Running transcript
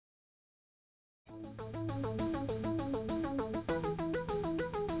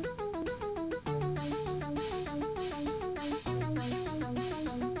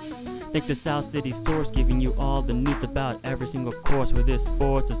Think the South City source, giving you all the news about every single course. Whether it's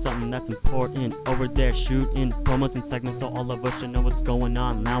sports or something that's important, over there shooting promos and segments, so all of us should know what's going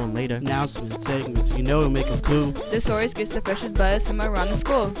on now and later. Announcements, segments, you know it'll make them cool. The source gets the freshest buzz from around the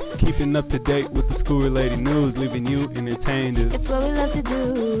school. Keeping up to date with the school-related news, leaving you entertained. It's what we love to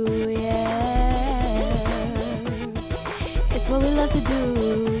do, yeah. It's what we love to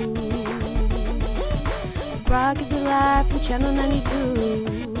do. Broadcast it live from Channel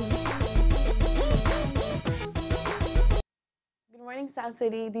 92. Good morning, South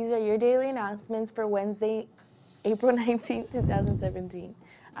City. These are your daily announcements for Wednesday, April 19th, 2017.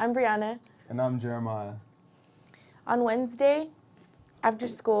 I'm Brianna. And I'm Jeremiah. On Wednesday, after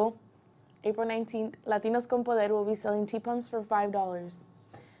school, April 19th, Latinos con Poder will be selling tea pumps for $5.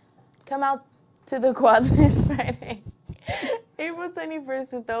 Come out to the quad this Friday, April 21st,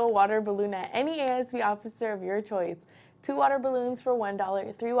 to throw a water balloon at any ASB officer of your choice. 2 water balloons for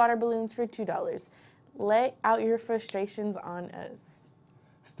 $1, 3 water balloons for $2. Let out your frustrations on us.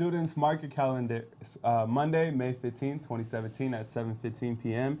 Students, mark your calendars. Monday, May 15th, 2017 at 7:15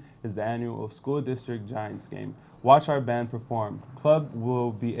 p.m. is the annual School District Giants game. Watch our band perform. Club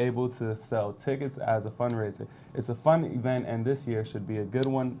will be able to sell tickets as a fundraiser. It's a fun event, and this year should be a good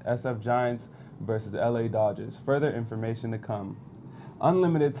one. SF Giants versus LA Dodgers. Further information to come.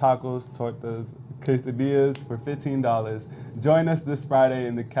 Unlimited tacos, tortas, quesadillas for $15. Join us this Friday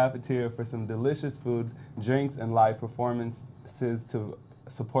in the cafeteria for some delicious food, drinks, and live performances to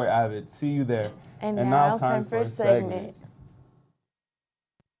support Avid. See you there. And now time for a segment.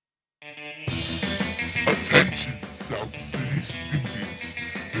 Attention, South City students.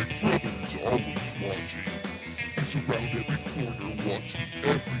 Big Brother's always watching. He's around every corner watching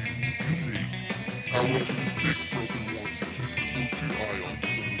every move you make. However, Big Brother wants to keep a closer eye on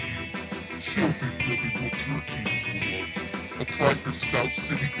some of you. Show Big Brother what you're capable of. Apply for South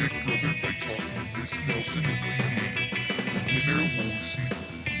City Big Brother by talking to Miss Nelson and PA. The winner will receive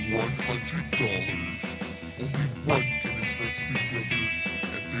 $100. Only one can impress Big Brother,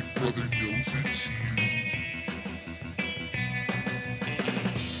 and Big Brother knows it's you.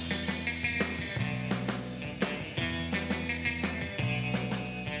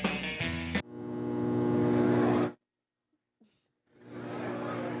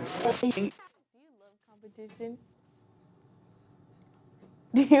 Do you love competition?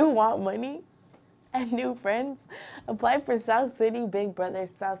 Do you want money and new friends? Apply for South City Big Brother,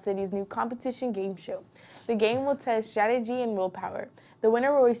 South City's new competition game show. The game will test strategy and willpower. The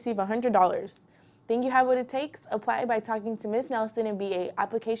winner will receive $100. Think you have what it takes? Apply by talking to Miss Nelson and BA.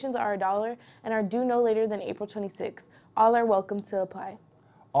 Applications are $1 and are due no later than April 26th. All are welcome to apply.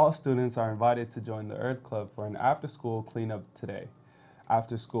 All students are invited to join the Earth Club for an after-school cleanup today.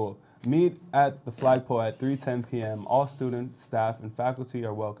 After school, meet at the flagpole at 3:10 p.m. All students, staff, and faculty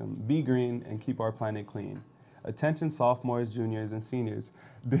are welcome. Be green and keep our planet clean. Attention sophomores, juniors, and seniors.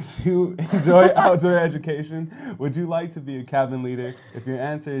 Did you enjoy outdoor education? Would you like to be a cabin leader? If your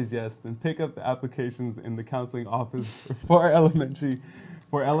answer is yes, then pick up the applications in the counseling office for elementary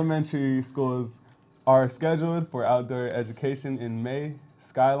schools are scheduled for outdoor education in May.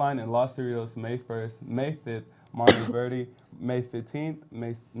 Skyline and Los Cerritos, May 1st, May 5th, Monte Verde, May 15th,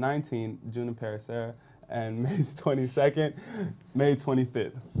 May 19th, Junipero Serra, and May 22nd, May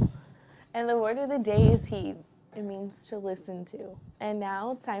 25th. And the word of the day is heed. It means to listen to. And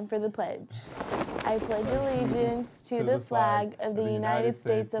now, time for the pledge. I pledge allegiance to the flag of the United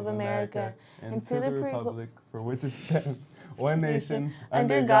States of America and to the republic for which it stands, one nation,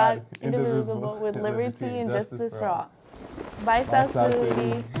 under God, indivisible, with liberty and justice for all. Bye, South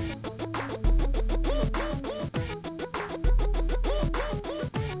City.